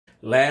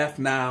Laugh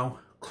now,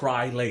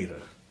 cry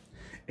later.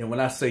 And when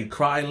I say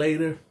cry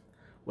later,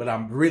 what I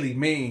really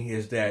mean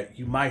is that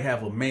you might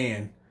have a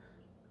man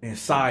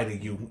inside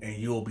of you and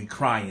you'll be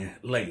crying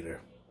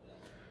later.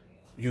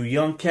 You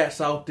young cats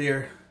out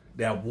there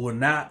that will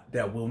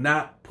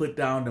not put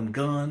down them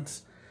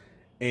guns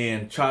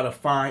and try to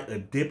find a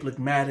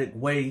diplomatic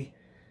way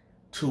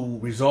to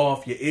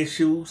resolve your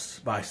issues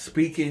by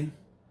speaking,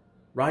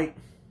 right?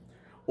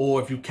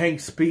 Or if you can't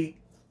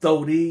speak,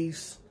 throw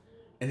these.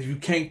 And if you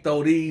can't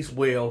throw these,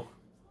 well,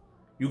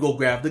 you go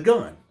grab the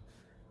gun.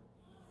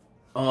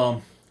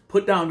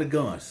 Put down the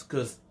guns,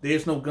 because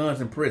there's no guns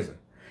in prison.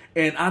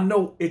 And I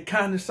know it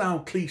kind of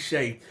sounds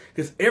cliche,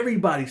 because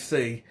everybody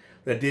say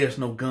that there's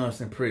no guns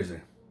in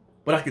prison.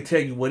 But I can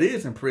tell you what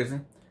is in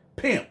prison.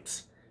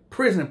 Pimps.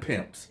 Prison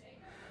pimps.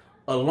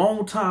 A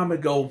long time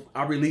ago,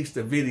 I released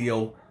a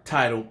video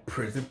titled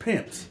Prison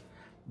Pimps.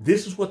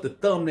 This is what the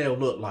thumbnail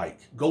looked like.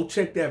 Go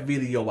check that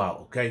video out,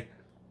 okay?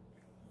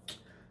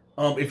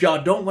 If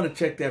y'all don't want to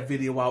check that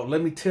video out,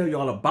 let me tell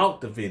y'all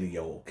about the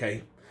video,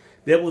 okay?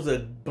 There was a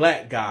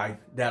black guy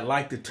that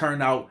liked to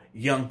turn out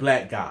young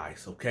black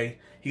guys, okay?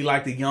 He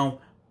liked the young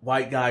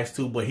white guys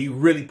too, but he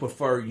really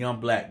preferred young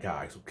black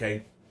guys,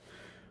 okay?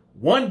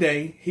 One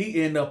day,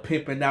 he ended up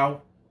pimping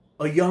out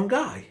a young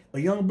guy, a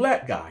young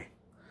black guy.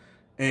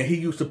 And he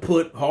used to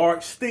put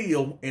hard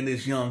steel in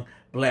this young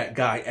black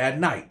guy at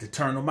night to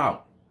turn him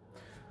out.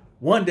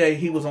 One day,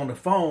 he was on the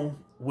phone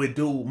with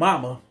dude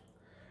mama,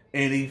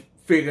 and he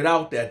figured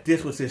out that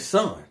this was his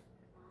son.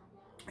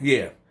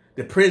 Yeah,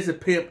 the prison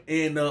pimp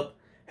ended up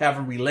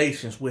having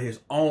relations with his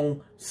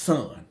own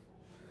son.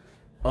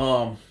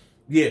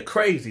 Yeah,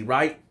 crazy,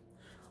 right?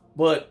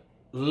 But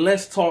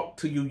let's talk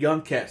to you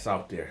young cats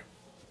out there.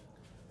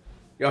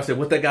 Y'all said,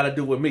 what that got to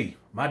do with me?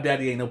 My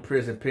daddy ain't no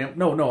prison pimp.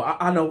 No,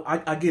 I know,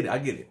 I get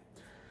it.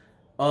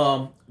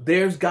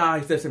 There's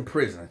guys that's in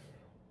prison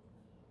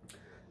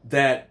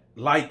that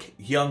like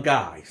young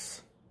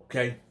guys,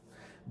 okay?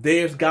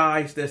 There's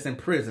guys that's in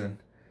prison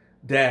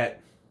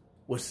that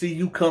will see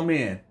you come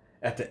in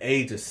at the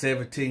age of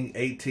 17,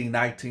 18,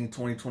 19,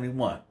 20,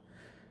 21.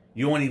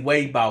 You only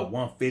weigh about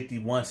 150,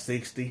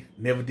 160.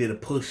 Never did a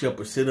push-up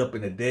or sit-up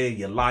in a day of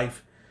your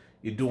life.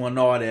 You're doing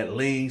all that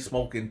lean,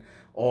 smoking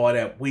all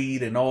that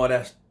weed and all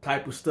that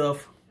type of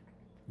stuff.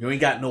 You ain't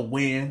got no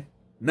wind.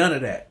 None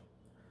of that.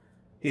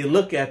 He'll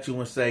look at you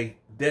and say,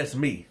 that's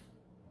me.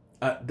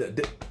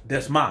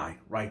 That's mine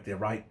right there,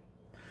 right?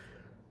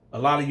 A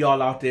lot of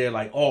y'all out there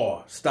like,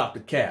 oh, stop the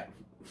cap.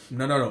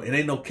 No. It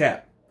ain't no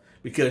cap.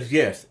 Because,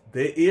 yes,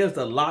 there is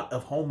a lot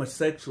of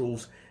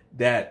homosexuals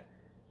that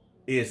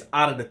is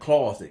out of the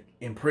closet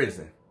in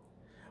prison.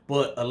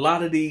 But a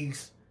lot of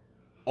these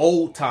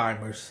old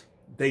timers,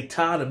 they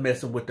tired of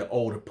messing with the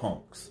older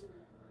punks.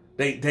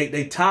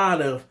 They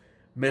tired of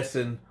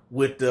messing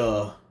with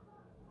the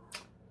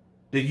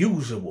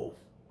usual.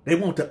 They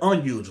want the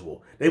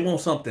unusual. They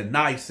want something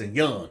nice and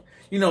young.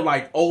 You know,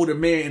 like older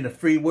men in the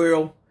free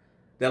world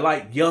that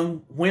like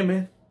young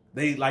women.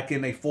 They like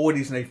in their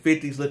 40s and their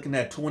 50s looking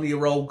at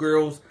 20-year-old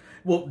girls.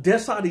 Well,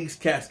 that's how these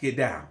cats get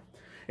down.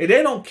 And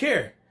they don't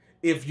care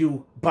if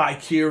you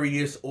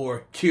bi-curious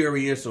or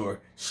curious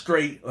or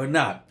straight or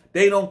not.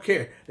 They don't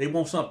care. They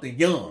want something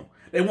young.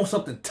 They want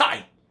something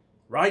tight,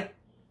 right?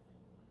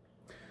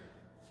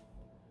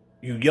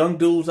 You young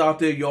dudes out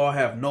there, y'all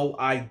have no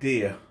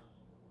idea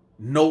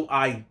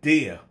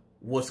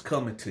what's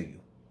coming to you.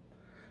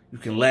 You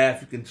can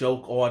laugh, you can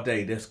joke all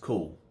day. That's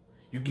cool.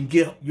 You can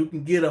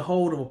get a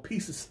hold of a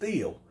piece of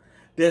steel.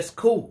 That's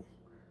cool.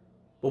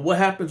 But what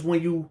happens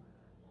when you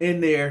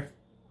in there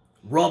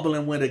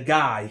rumbling with a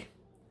guy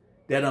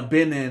that done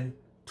been in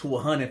to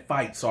 100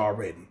 fights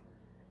already?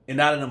 And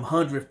out of them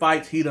 100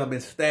 fights, he done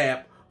been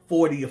stabbed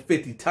 40 or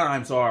 50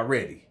 times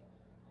already.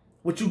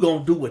 What you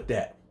gonna do with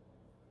that?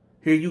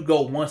 Here you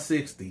go,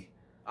 160.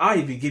 I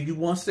even give you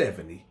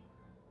 170.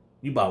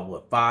 You about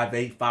what,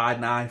 5'8",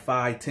 5'9",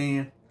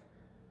 5'10"?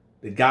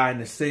 The guy in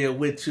the cell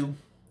with you,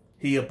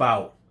 he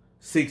about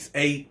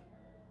 6'8",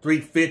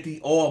 350,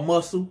 all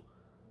muscle.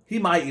 He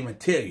might even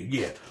tell you,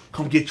 yeah,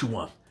 come get you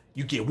one.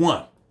 You get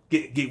one.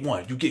 Get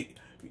one.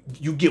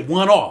 You get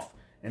one off.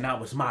 And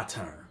now it's my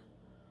turn.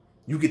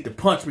 You get to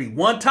punch me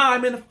one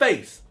time in the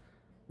face.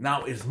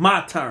 Now it's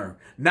my turn.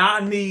 Now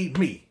I need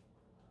me.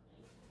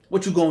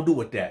 What you gonna do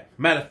with that?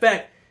 Matter of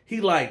fact, he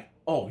like,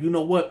 oh, you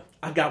know what?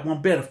 I got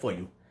one better for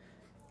you.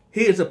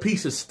 Here's a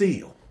piece of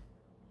steel.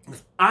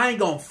 I ain't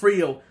gonna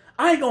feel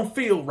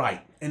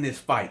right in this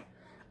fight.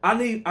 I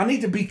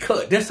need to be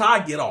cut. That's how I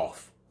get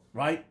off,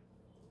 right?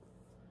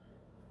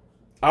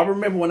 I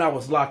remember when I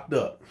was locked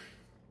up.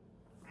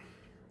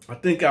 I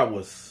think I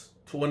was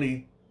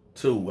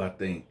 22, I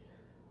think.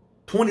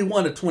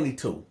 21 to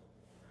 22.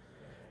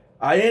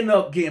 I ended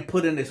up getting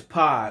put in this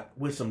pod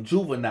with some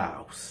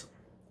juveniles.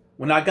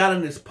 When I got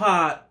in this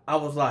pod, I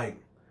was like,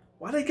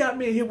 why they got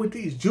me in here with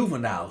these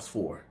juveniles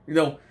for? You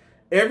know,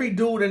 every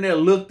dude in there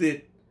looked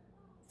at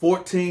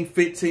 14,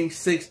 15,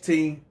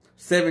 16,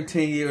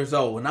 17 years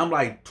old. And I'm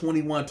like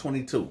 21,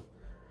 22.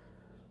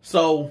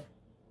 So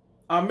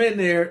I'm in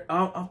there.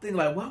 I'm thinking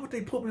like, why would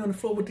they put me on the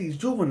floor with these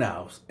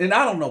juveniles? And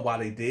I don't know why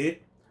they did,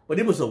 but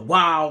it was a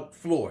wild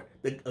floor,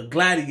 a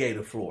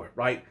gladiator floor,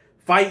 right?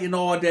 Fighting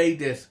all day,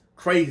 just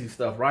crazy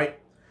stuff, right?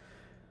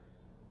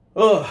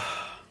 I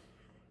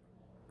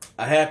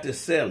had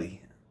this cellie.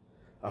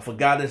 I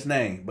forgot his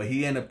name, but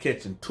he ended up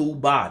catching 2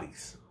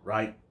 bodies,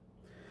 right?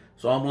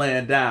 So I'm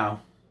laying down.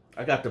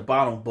 I got the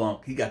bottom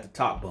bunk. He got the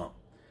top bunk.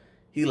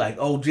 He like,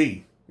 OG.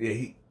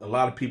 Yeah, a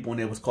lot of people in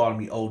there was calling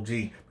me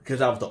OG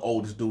because I was the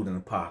oldest dude in the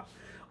pop.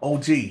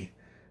 OG,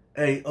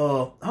 hey,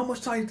 how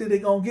much time you think they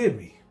gonna give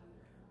me?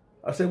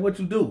 I said, what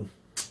you do?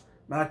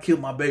 Man, I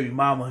killed my baby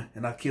mama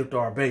and I killed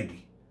our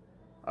baby.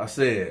 I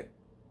said,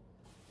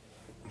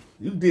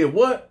 you did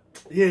what?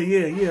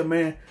 Yeah,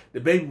 man.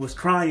 The baby was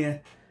crying.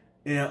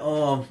 And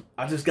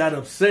I just got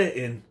upset,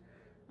 and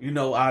you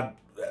know, I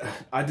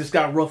just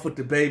got rough with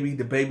the baby.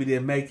 The baby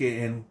didn't make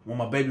it, and when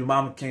my baby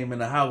mama came in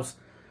the house,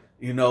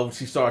 you know,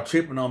 she started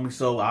tripping on me,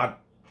 so I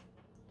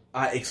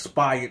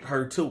expired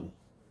her too.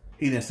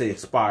 He didn't say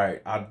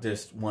expired. I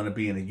just want to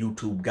be in the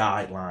YouTube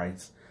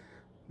guidelines.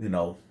 You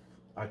know,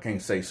 I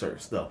can't say certain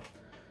stuff.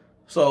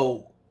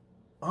 So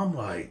I'm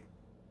like,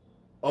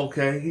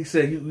 okay. He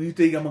said, you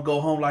think I'm gonna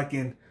go home like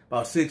in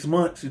about 6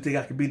 months? You think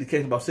I could beat the case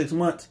in about 6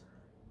 months?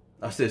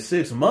 I said,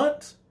 6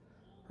 months?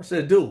 I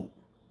said, dude,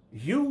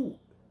 you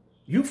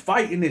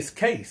fighting this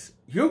case.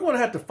 You're going to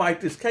have to fight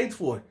this case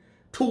for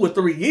 2 or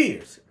 3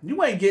 years.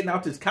 You ain't getting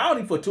out this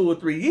county for 2 or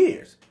 3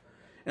 years.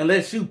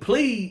 Unless you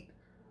plead,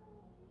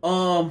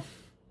 no,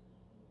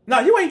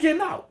 you ain't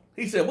getting out.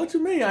 He said, what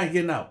you mean I ain't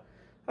getting out?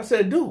 I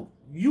said, dude,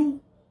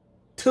 you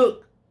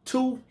took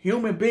 2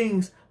 human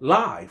beings'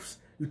 lives.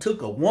 You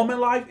took a woman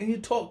life and you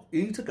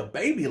took a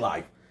baby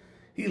life.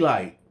 He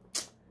like,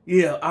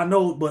 yeah, I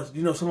know, but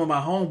you know, some of my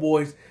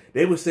homeboys,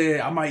 they would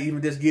say I might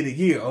even just get a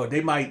year, or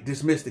they might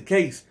dismiss the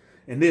case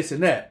and this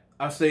and that.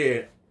 I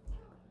said,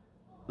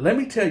 let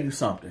me tell you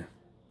something.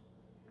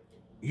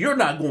 You're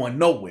not going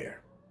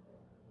nowhere.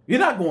 You're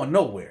not going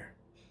nowhere.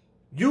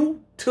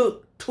 You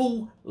took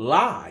 2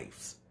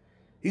 lives.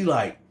 He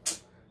like,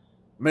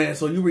 man,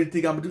 so you really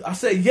think I'm gonna do? I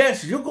said,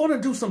 yes, you're gonna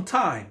do some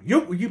time.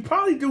 You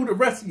probably do the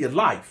rest of your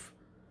life.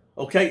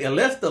 Okay,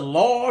 unless the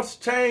laws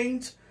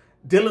change.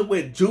 Dealing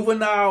with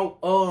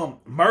juvenile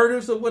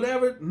murders or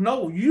whatever.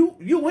 No, you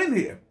in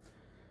here.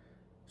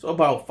 So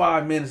about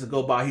 5 minutes to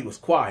go by, he was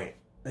quiet.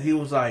 And he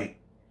was like,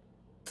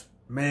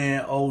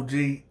 man, OG,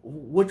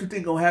 what you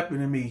think gonna happen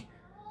to me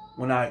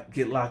when I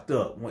get locked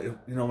up?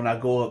 When I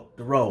go up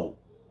the road?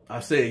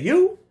 I said,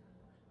 you?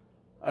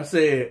 I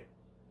said,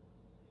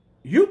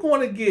 you're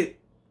going to get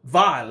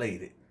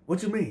violated.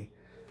 What you mean?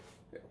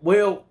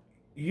 Well,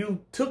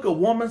 you took a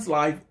woman's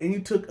life and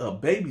you took a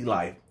baby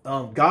life.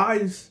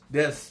 Guys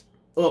that's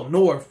up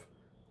north,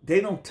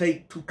 they don't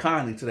take too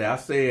kindly to that. I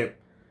said,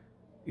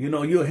 you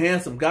know, you're a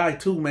handsome guy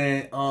too,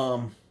 man.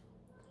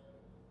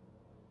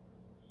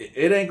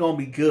 It ain't gonna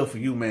be good for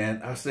you,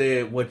 man. I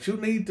said, what you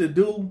need to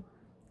do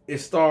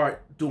is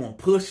start doing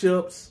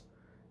push-ups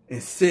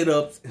and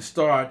sit-ups and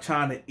start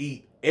trying to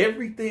eat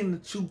everything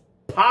that you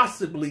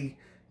possibly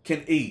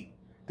can eat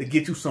to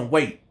get you some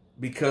weight.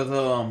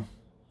 Because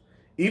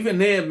even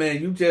then,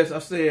 man, I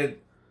said,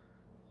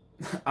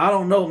 I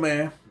don't know,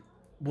 man.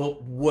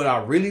 But what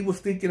I really was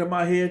thinking in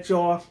my head,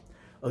 y'all,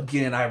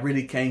 again, I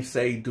really can't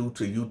say due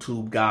to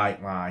YouTube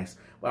guidelines,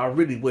 but I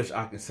really wish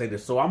I could say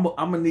this. So I'm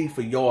going to need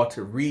for y'all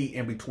to read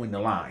in between the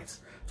lines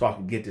so I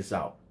can get this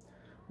out.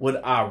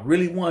 What I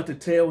really wanted to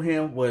tell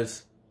him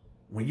was,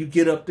 when you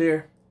get up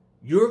there,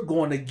 you're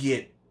going to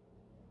get,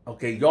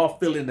 okay, y'all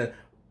fill in the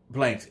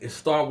blanks. It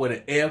starts with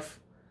an F,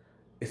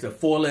 it's a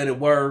 4-letter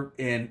word,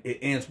 and it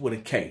ends with a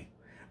K.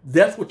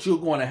 That's what you're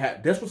going to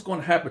have. That's what's going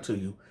to happen to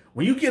you.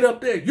 When you get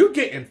up there, you're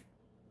getting...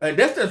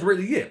 that's just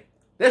really it.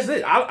 That's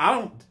it. I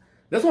don't.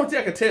 That's one thing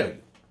I can tell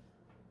you.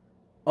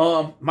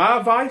 My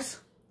advice: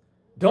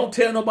 don't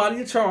tell nobody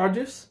your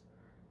charges.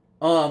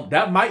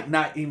 That might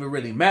not even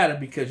really matter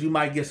because you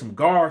might get some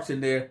guards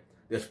in there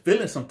that's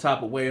feeling some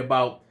type of way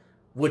about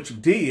what you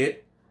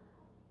did,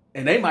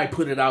 and they might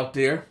put it out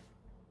there.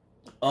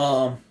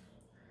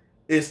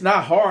 It's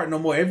not hard no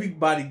more.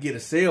 Everybody get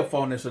a cell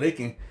phone there so they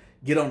can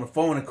get on the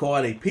phone and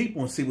call their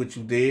people and see what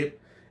you did.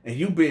 And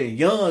you being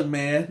young,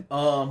 man.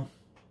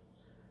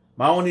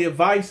 My only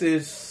advice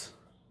is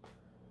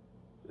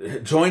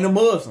join the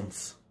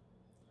Muslims,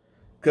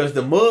 because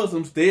the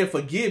Muslims, they'll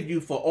forgive you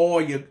for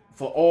all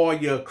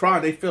your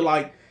crime. They feel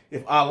like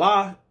if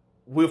Allah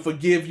will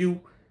forgive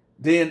you,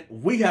 then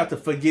we have to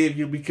forgive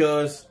you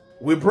because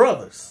we're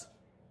brothers,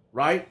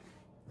 right?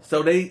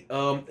 So they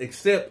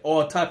accept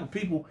all type of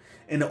people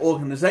in the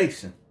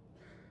organization.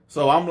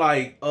 So I'm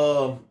like,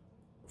 for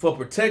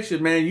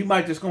protection, man, you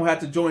might just gonna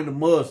have to join the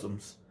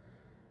Muslims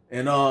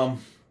and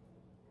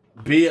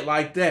be it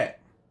like that.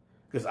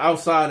 Because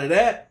outside of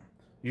that,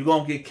 you're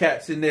going to get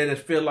cats in there that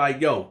feel like,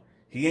 yo,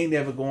 he ain't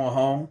never going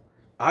home.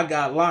 I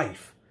got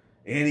life.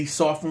 And he's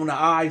soft on the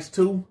eyes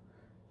too.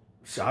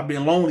 So I've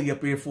been lonely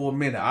up here for a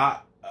minute.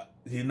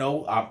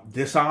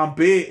 This how I'm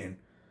bidding.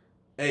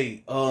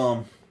 Hey,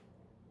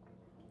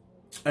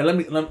 And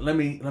let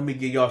me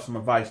give y'all some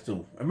advice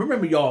too. And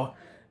remember, y'all,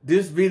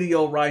 this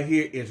video right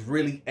here is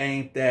really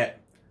aimed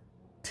at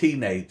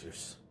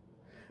teenagers.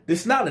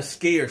 This is not a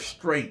scared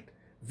straight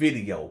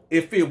video.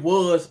 If it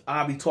was,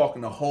 I'd be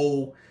talking a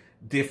whole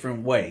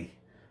different way.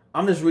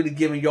 I'm just really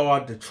giving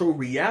y'all the true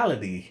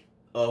reality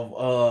of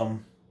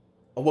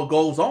what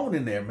goes on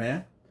in there,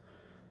 man.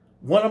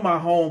 One of my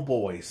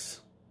homeboys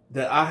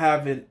that I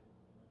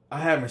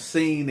haven't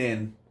seen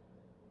in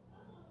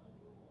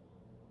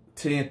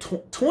 10,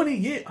 20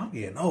 years. I'm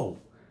getting old.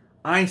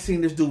 I ain't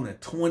seen this dude in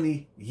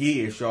 20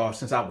 years, y'all,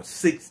 since I was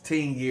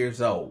 16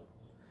 years old.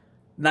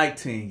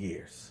 19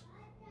 years.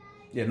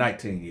 Yeah,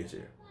 19 years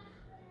here.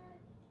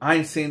 I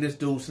ain't seen this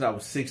dude since I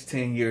was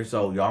 16 years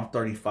old, y'all. I'm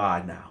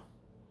 35 now.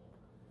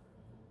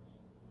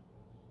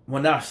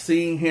 When I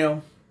seen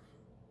him,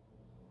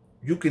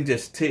 you can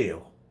just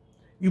tell.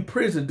 You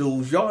prison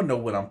dudes, y'all know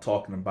what I'm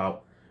talking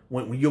about.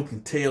 When you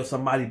can tell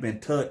somebody been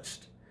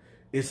touched,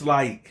 it's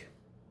like,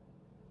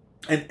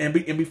 and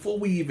before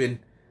we even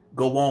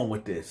go on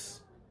with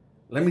this,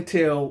 let me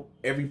tell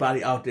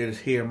everybody out there that's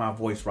hearing my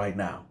voice right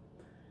now.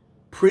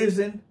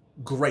 Prison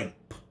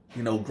grape.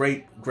 You know,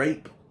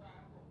 grape.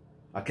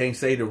 I can't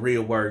say the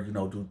real word, you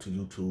know, due to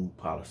YouTube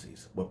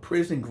policies. But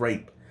prison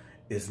grape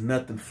is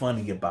nothing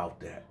funny about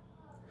that.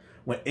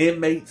 When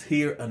inmates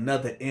hear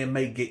another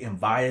inmate getting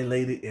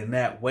violated in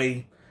that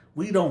way,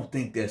 we don't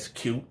think that's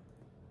cute.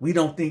 We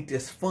don't think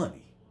that's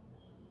funny.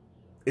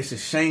 It's a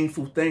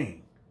shameful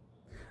thing.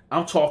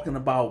 I'm talking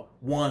about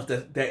ones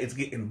that is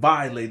getting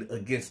violated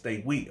against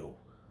their will.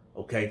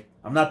 Okay?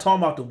 I'm not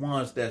talking about the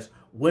ones that's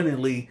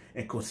willingly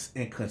and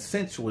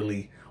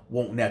consensually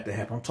wanting that to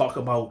happen. I'm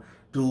talking about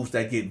dudes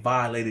that get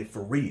violated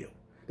for real,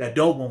 that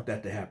don't want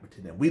that to happen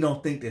to them. We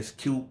don't think that's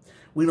cute.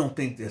 We don't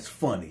think that's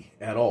funny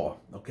at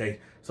all. Okay?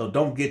 So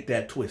don't get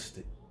that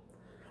twisted.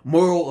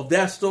 Moral of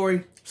that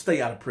story,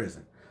 stay out of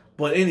prison.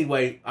 But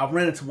anyway, I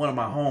ran into one of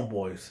my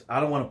homeboys. I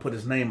don't want to put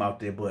his name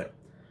out there, but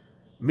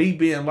me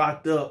being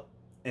locked up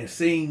and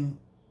seeing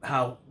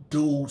how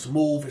dudes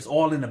move, it's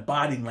all in the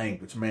body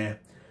language, man.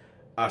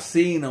 I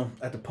seen him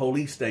at the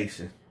police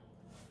station.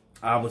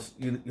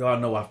 Y'all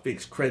know I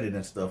fixed credit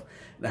and stuff,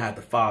 and I had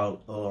to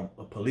file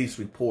a police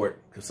report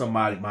because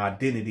my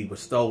identity was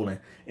stolen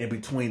in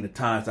between the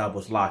times I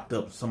was locked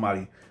up.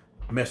 Somebody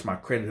messed my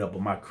credit up,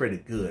 but my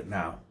credit good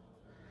now.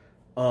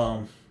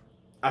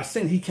 I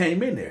seen he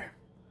came in there,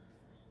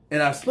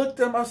 and I looked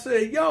at him. I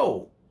said,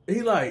 "Yo,"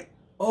 he like,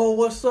 "Oh,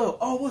 what's up?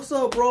 Oh, what's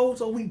up, bro?"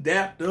 So we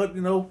dapped up,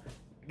 you know,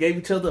 gave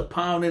each other a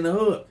pound in the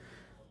hood.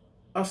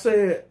 I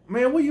said,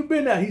 "Man, where you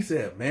been at?" He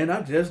said, "Man,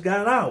 I just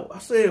got out." I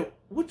said,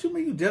 "What you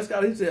mean you just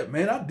got out?" He said,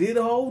 "Man, I did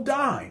a whole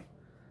dime."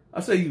 I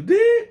said, "You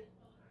did?"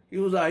 He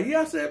was like,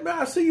 "Yeah." I said, "Man,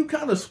 I see you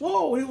kind of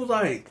swole." He was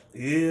like,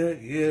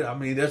 yeah. I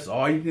mean, that's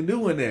all you can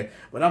do in there.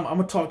 But I'm going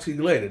to talk to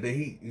you later. That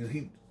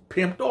he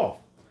pimped off.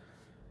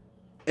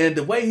 And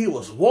the way he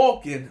was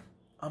walking,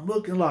 I'm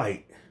looking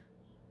like,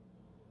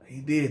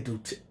 he did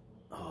do...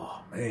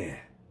 Oh, man.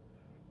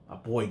 My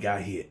boy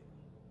got hit.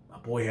 My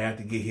boy had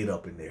to get hit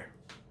up in there.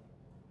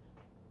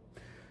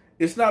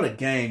 It's not a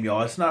game,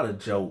 y'all. It's not a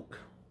joke.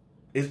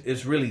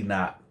 It's really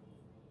not.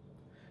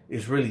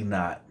 It's really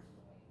not.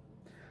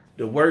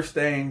 The worst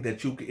thing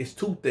that you can, it's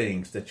three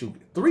things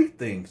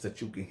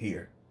that you can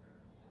hear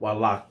while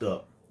locked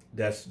up.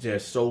 That's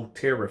just so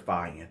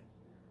terrifying.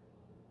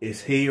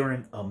 It's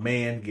hearing a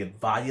man get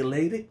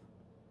violated.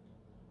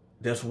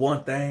 That's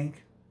one thing.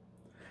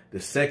 The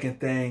second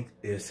thing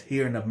is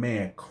hearing a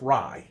man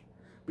cry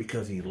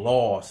because he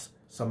lost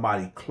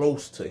somebody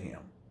close to him.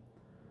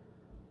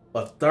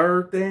 A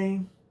third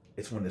thing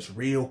is when it's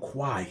real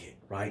quiet,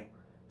 right?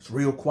 It's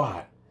real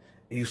quiet.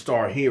 And you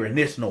start hearing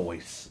this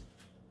noise.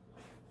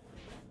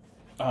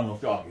 I don't know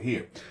if y'all can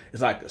hear.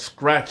 It's like a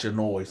scratcher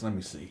noise. Let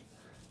me see.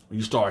 When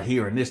you start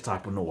hearing this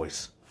type of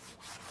noise.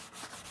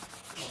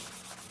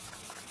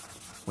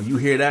 When you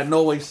hear that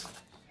noise,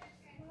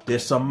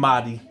 there's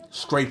somebody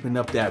scraping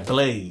up that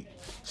blade,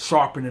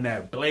 sharpening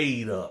that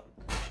blade up.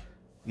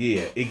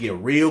 Yeah, it get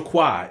real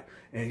quiet.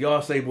 And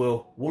y'all say,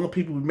 well, won't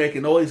people be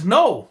making noise?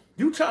 No,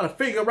 you try to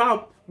figure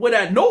out where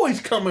that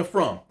noise coming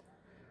from.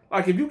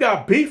 Like if you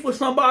got beef with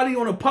somebody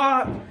on a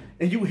pod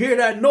and you hear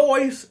that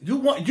noise, you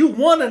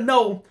want to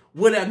know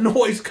where that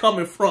noise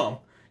coming from.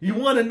 You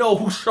want to know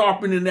who's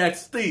sharpening that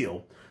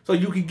steel so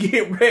you can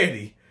get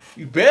ready.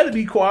 You better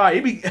be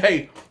quiet.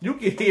 Hey, you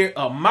can hear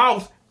a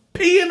mouse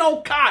peeing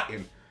on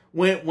cotton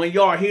when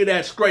y'all hear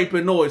that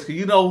scraping noise. Because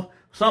you know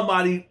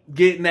somebody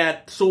getting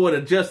that sword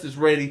of justice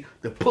ready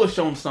to push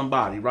on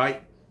somebody,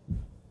 right?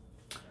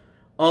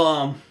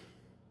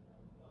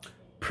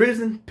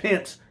 Prison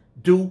pimps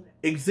do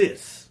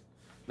exist.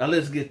 Now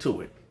let's get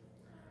to it.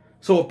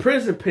 So a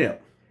prison pimp,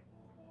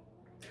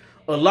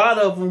 a lot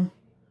of them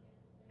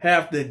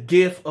have the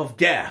gift of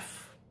gab.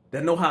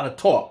 They know how to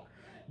talk.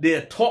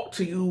 They'll talk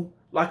to you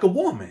like a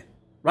woman,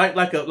 right?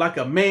 Like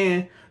a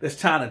man that's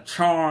trying to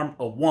charm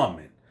a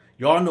woman.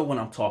 Y'all know what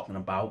I'm talking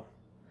about.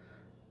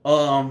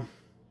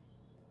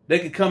 They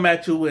can come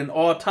at you in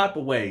all type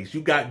of ways.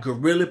 You got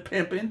gorilla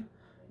pimping,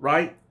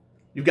 right?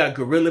 You got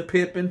gorilla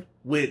pimping,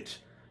 which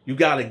you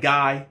got a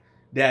guy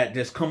that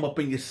just come up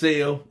in your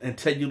cell and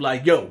tell you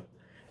like, yo,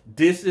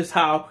 this is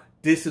how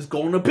this is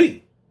going to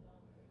be.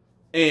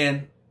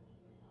 And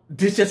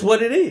this is just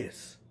what it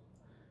is.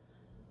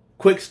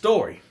 Quick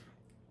story.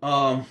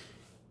 There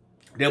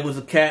was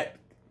a cat,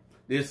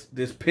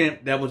 this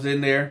pimp that was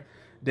in there,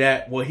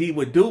 that what he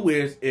would do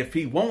is, if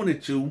he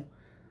wanted to,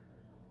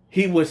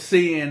 he was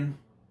send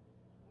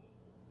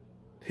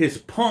his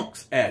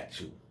punks at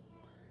you.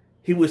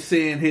 He was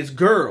send his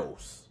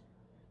girls,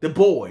 the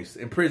boys.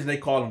 In prison, they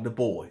call them the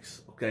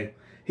boys, okay?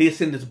 He'd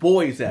send his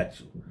boys at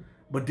you.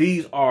 But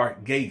these are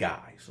gay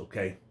guys,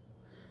 okay?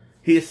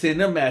 He'd send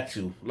them at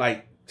you,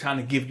 like trying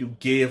to give you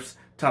gifts,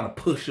 trying to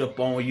push up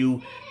on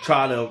you,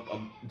 try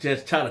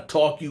to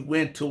talk you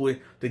into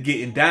it, to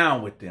getting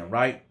down with them,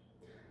 right?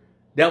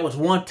 That was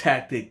one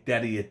tactic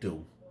that he'd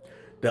do.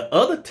 The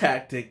other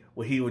tactic,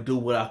 what he would do,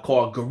 what I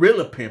call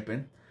gorilla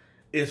pimping,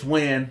 is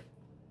when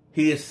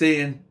he'd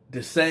send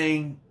the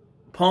same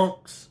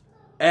punks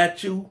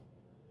at you,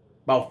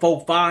 about 4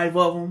 or 5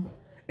 of them,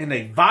 and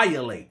they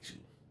violate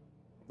you.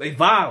 They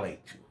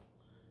violate you.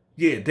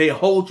 Yeah, they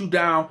hold you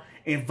down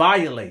and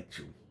violate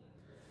you.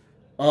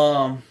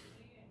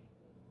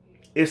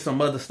 It's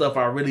some other stuff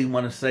I really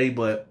want to say,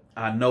 but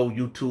I know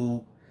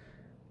YouTube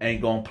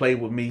ain't gonna play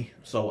with me,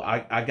 so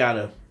I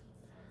gotta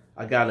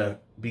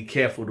be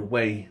careful the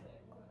way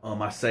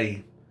I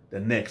say the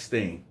next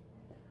thing.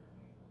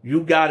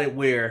 You got it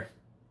where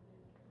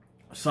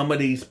some of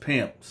these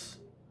pimps,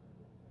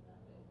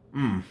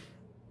 nah,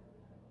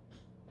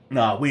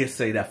 we'll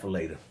say that for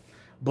later.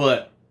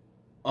 But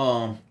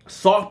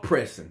soft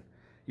pressing,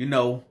 you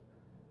know,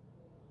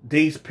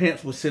 these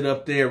pimps will sit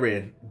up there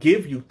and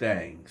give you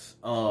things.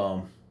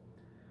 Oh,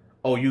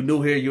 you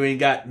new here, you ain't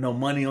got no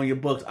money on your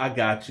books, I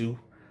got you.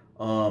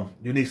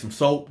 You need some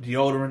soap,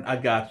 deodorant, I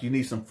got you. You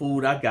need some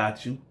food, I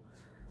got you.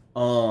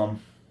 Then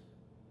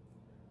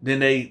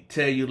they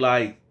tell you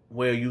like,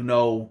 well, you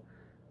know,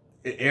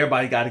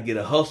 everybody got to get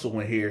a hustle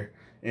in here.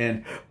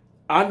 And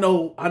I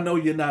know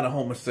you're not a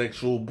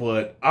homosexual,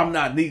 but I'm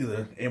not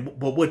neither.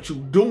 But what you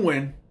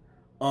doing,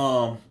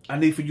 I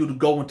need for you to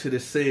go into the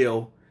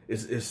cell.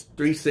 It's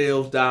 3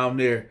 cells down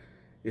there.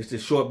 It's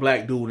this short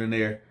black dude in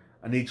there.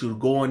 I need you to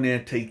go in there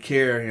and take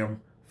care of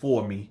him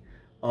for me.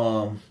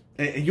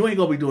 And you ain't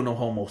gonna be doing no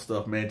homo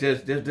stuff, man.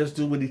 Just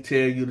do what he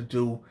tell you to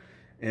do.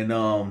 And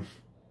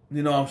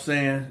you know what I'm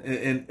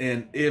saying?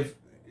 And if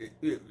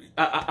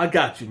I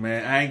got you,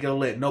 man. I ain't gonna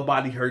let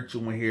nobody hurt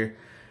you in here.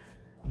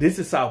 This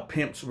is how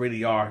pimps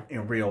really are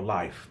in real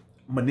life.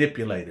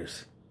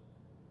 Manipulators.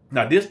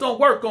 Now, this don't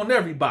work on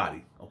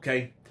everybody,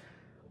 okay?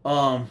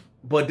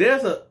 But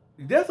there's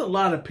a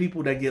lot of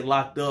people that get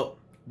locked up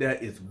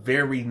that is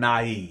very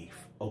naive,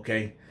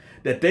 okay?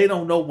 That they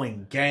don't know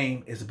when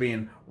game is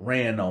being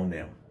ran on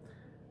them.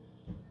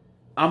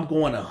 I'm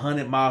going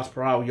 100 miles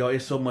per hour, y'all.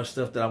 It's so much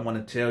stuff that I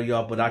want to tell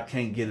y'all, but I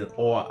can't get it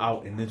all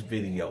out in this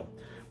video.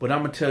 But I'm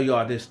going to tell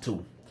y'all this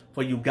too.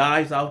 For you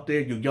guys out there,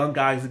 you young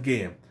guys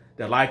again,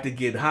 that like to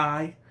get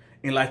high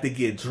and like to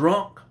get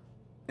drunk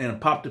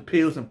and pop the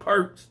pills and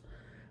perks,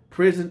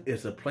 prison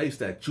is a place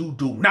that you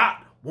do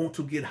not want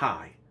to get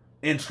high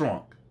and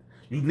drunk.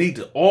 You need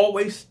to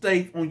always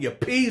stay on your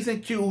P's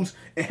and Q's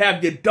and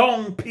have your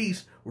dome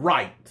piece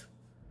right.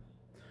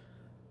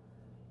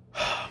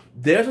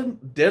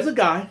 There's a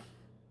guy.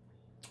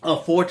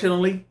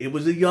 Unfortunately, it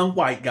was a young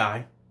white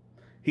guy.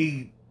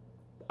 He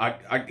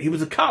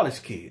was a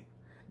college kid.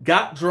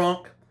 Got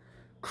drunk,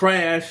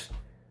 crashed,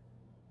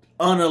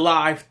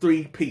 unalived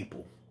 3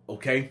 people.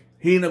 Okay?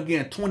 He ended up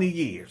getting 20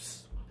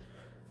 years.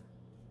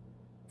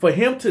 For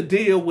him to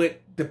deal with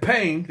the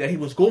pain that he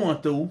was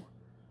going through,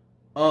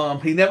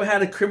 he never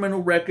had a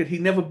criminal record. He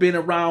never been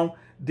around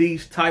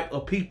these type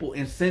of people.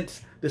 And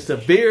since the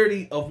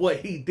severity of what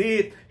he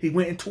did, he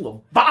went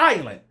into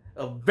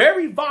a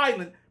very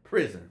violent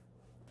prison.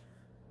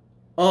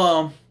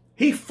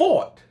 He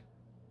fought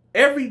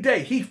every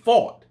day. He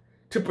fought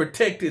to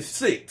protect his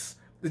 6.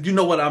 Did you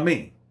know what I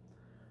mean?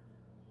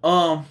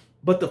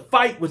 But the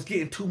fight was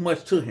getting too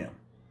much to him.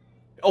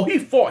 Oh, he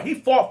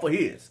fought for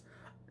his.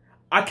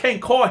 I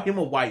can't call him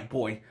a white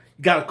boy.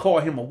 You got to call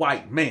him a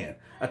white man.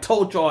 I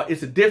told y'all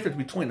it's a difference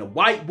between a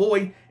white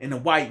boy and a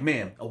white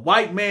man. A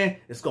white man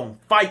is going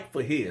to fight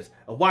for his.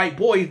 A white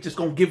boy is just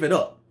going to give it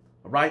up.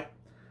 All right?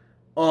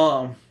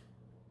 So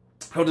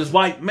this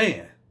white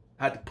man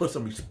had to put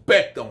some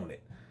respect on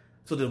it.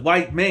 So the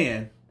white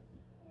man,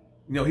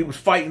 you know, he was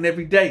fighting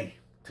every day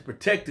to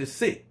protect his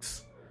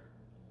 6.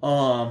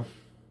 One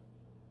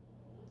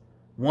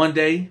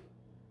day,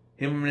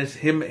 him and his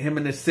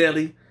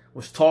cellie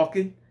was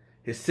talking.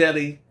 His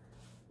cellie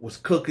was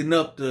cooking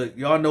up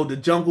y'all know the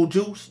jungle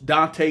juice,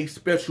 Dante's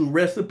special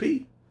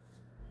recipe.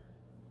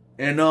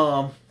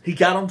 And he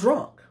got him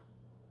drunk.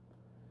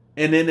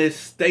 And in his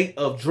state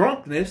of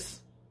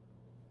drunkenness,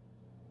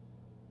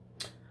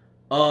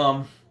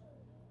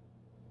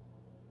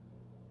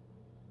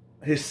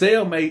 his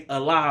cellmate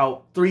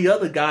allowed 3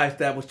 other guys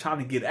that was trying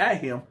to get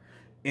at him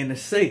in the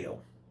cell.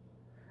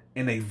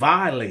 And they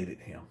violated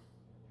him.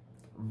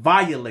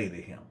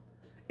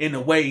 in a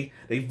way,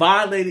 they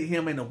violated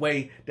him in a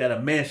way that a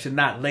man should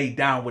not lay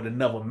down with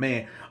another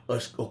man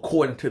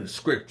according to the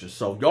scriptures.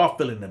 So y'all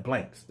fill in the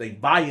blanks. They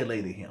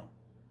violated him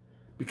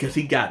because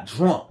he got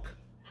drunk.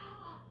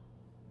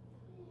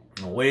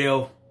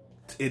 Well,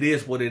 it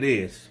is what it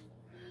is.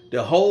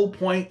 The whole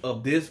point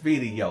of this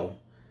video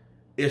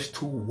is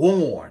to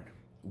warn.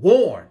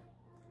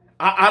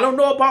 I don't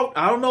know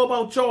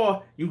about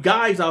y'all, you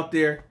guys out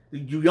there,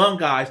 you young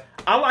guys.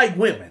 I like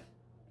women.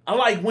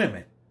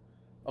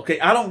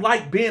 Okay, I don't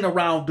like being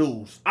around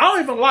dudes. I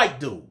don't even like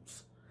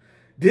dudes.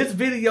 This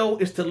video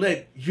is to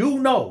let you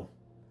know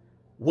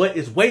what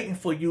is waiting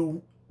for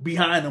you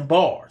behind them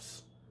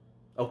bars.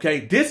 Okay,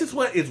 this is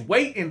what is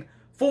waiting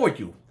for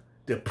you.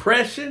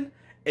 Depression,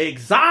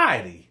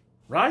 anxiety,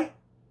 right?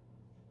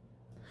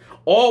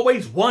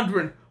 Always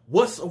wondering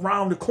what's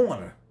around the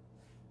corner.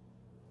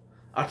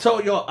 I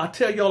tell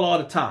y'all all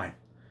the time,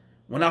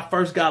 when I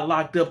first got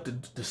locked up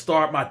to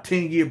start my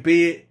 10-year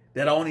bid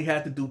that I only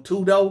had to do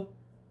 2 though,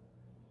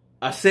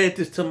 I said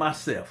this to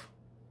myself.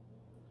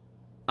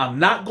 I'm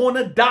not going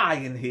to die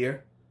in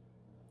here,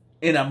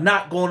 and I'm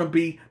not going to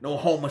be no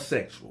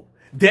homosexual.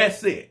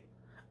 That's it.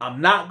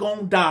 I'm not going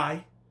to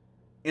die,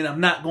 and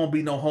I'm not going to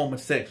be no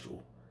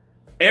homosexual.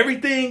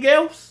 Everything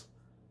else,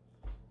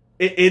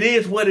 it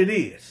is what it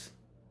is.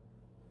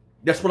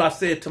 That's what I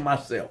said to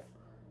myself.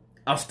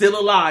 I'm still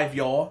alive,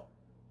 y'all,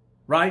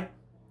 right?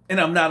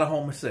 And I'm not a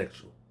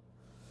homosexual.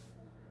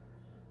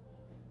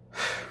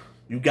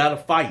 You gotta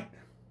fight.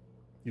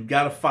 You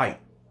gotta fight.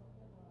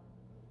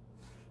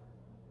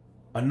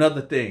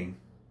 Another thing.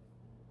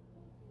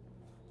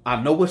 I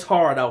know it's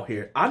hard out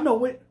here. I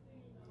know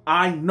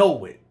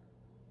it.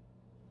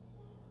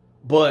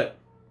 But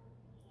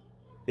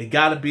it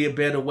gotta be a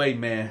better way,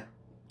 man.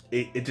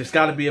 It just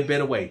gotta be a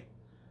better way.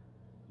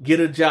 Get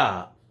a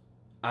job.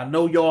 I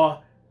know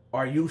y'all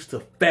are used to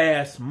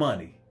fast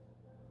money.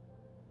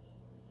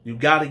 You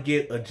gotta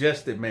get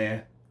adjusted,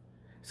 man.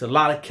 It's a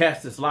lot of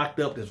cats that's locked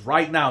up that's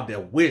right now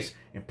that wish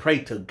and pray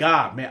to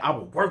God, man, I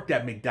would work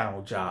that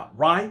McDonald's job,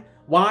 right?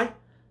 Why?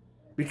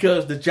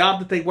 Because the job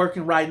that they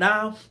working right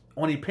now,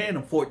 only paying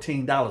them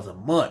 $14 a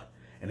month.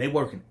 And they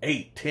working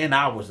 8-10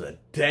 hours a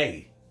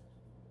day.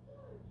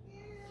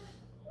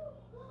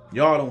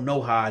 Y'all don't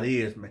know how it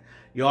is, man.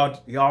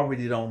 Y'all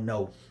really don't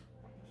know.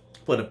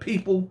 For the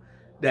people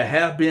that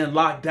have been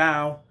locked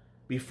down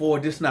before,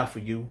 this not for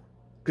you.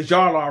 Because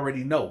y'all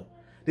already know.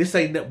 This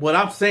ain't, what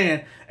I'm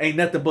saying ain't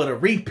nothing but a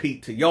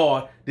repeat to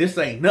y'all. This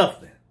ain't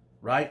nothing,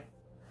 right?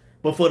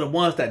 But for the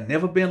ones that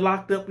never been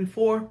locked up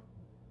before,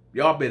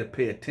 y'all better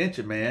pay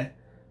attention, man.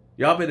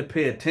 Y'all better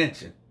pay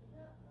attention.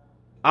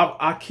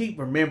 I keep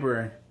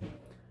remembering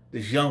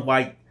this young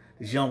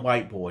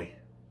white boy.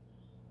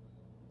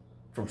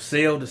 From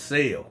cell to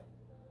cell.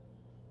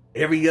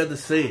 Every other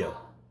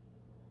cell.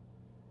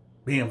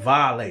 Being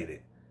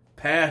violated.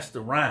 Passed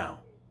around.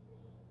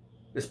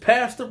 It's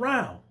passed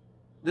around.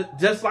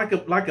 Just like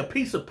a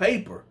piece of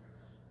paper.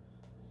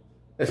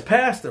 It's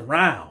passed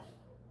around.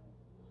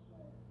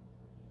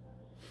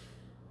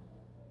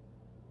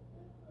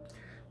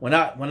 When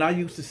I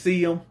used to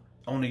see him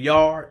on the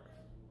yard,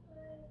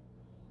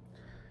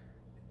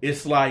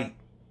 it's like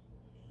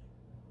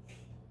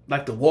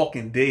The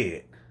Walking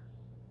Dead.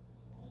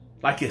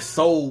 Like his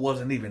soul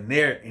wasn't even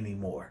there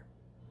anymore.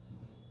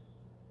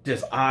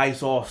 Just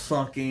eyes all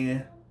sunk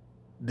in,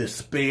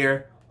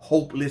 despair,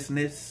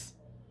 hopelessness.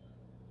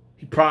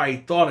 He probably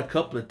thought a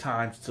couple of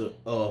times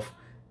of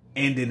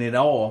ending it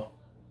all,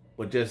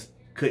 but just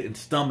couldn't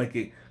stomach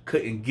it,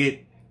 couldn't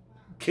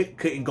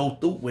go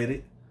through with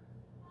it.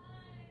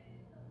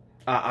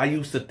 I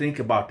used to think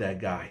about that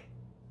guy,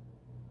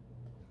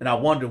 and I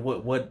wonder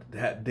what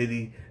did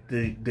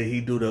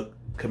he do to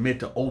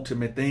commit the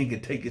ultimate thing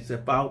and take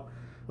himself out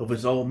of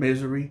his own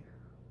misery?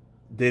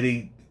 Did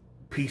he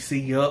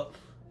PC up?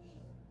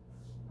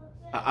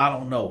 I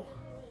don't know.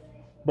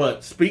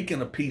 But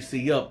speaking of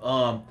PC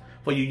up,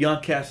 for you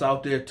young cats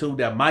out there too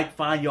that might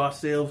find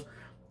yourselves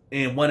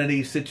in one of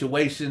these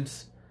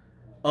situations,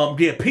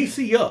 yeah,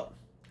 PC up.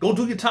 Go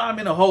do your time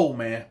in a hole,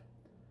 man.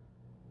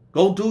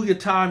 Go do your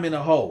time in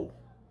a hole.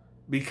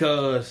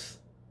 Because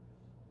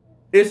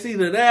it's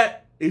either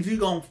that, if you're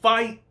going to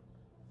fight,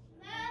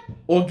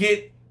 or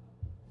get,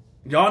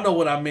 y'all know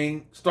what I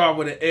mean, start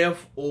with an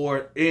F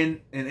or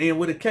end and end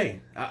with a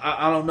K.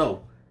 I don't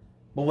know.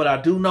 But what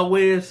I do know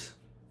is,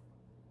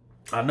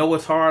 I know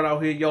it's hard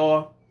out here,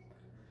 y'all.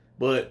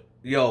 But,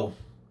 yo,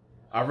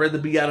 I'd rather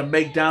be at a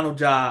McDonald's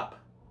job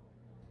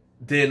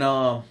than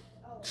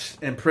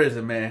in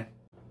prison, man.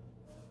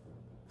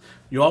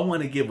 Yo, I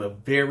want to give a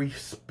very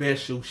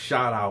special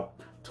shout out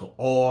to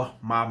all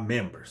my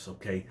members,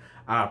 okay?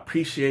 I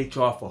appreciate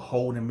y'all for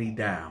holding me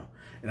down.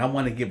 And I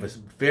want to give a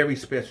very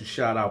special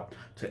shout out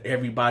to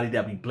everybody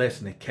that be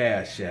blessing the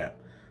Cashapp.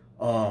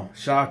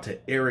 Shout out to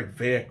Eric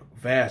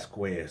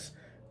Vasquez,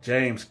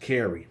 James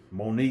Carey,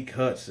 Monique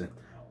Hudson,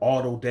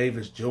 Otto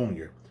Davis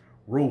Jr.,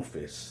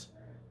 Rufus,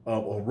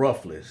 or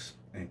Ruffless,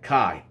 and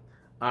Kai.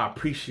 I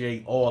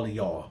appreciate all of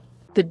y'all.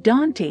 The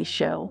Dante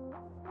Show